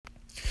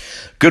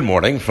Good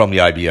morning from the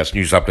IBS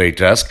News Update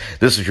Desk.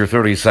 This is your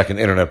 30-second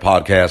Internet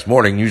Podcast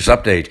Morning News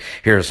Update.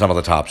 Here are some of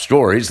the top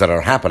stories that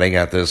are happening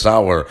at this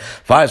hour.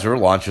 Pfizer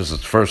launches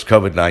its first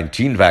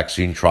COVID-19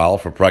 vaccine trial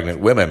for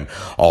pregnant women.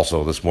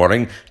 Also this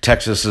morning,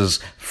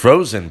 Texas's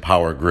frozen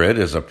power grid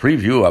is a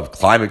preview of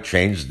climate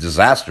change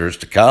disasters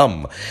to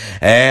come.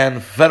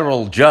 And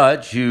federal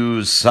judge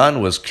whose son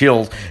was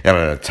killed in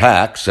an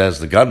attack says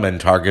the gunman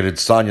targeted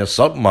Sonia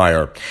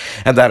Sotomayor.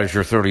 And that is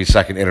your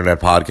 30-second Internet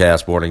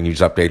Podcast Morning News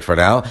Update for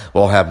now.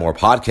 We'll have more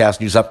podcast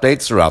news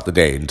updates throughout the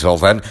day. Until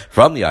then,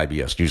 from the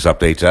IBS News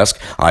Update Desk,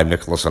 I'm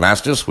Nicholas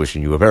Anastas,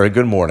 wishing you a very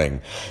good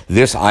morning.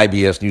 This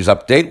IBS News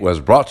Update was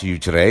brought to you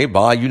today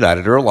by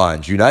United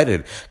Airlines.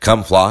 United,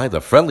 come fly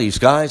the friendly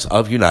skies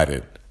of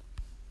United.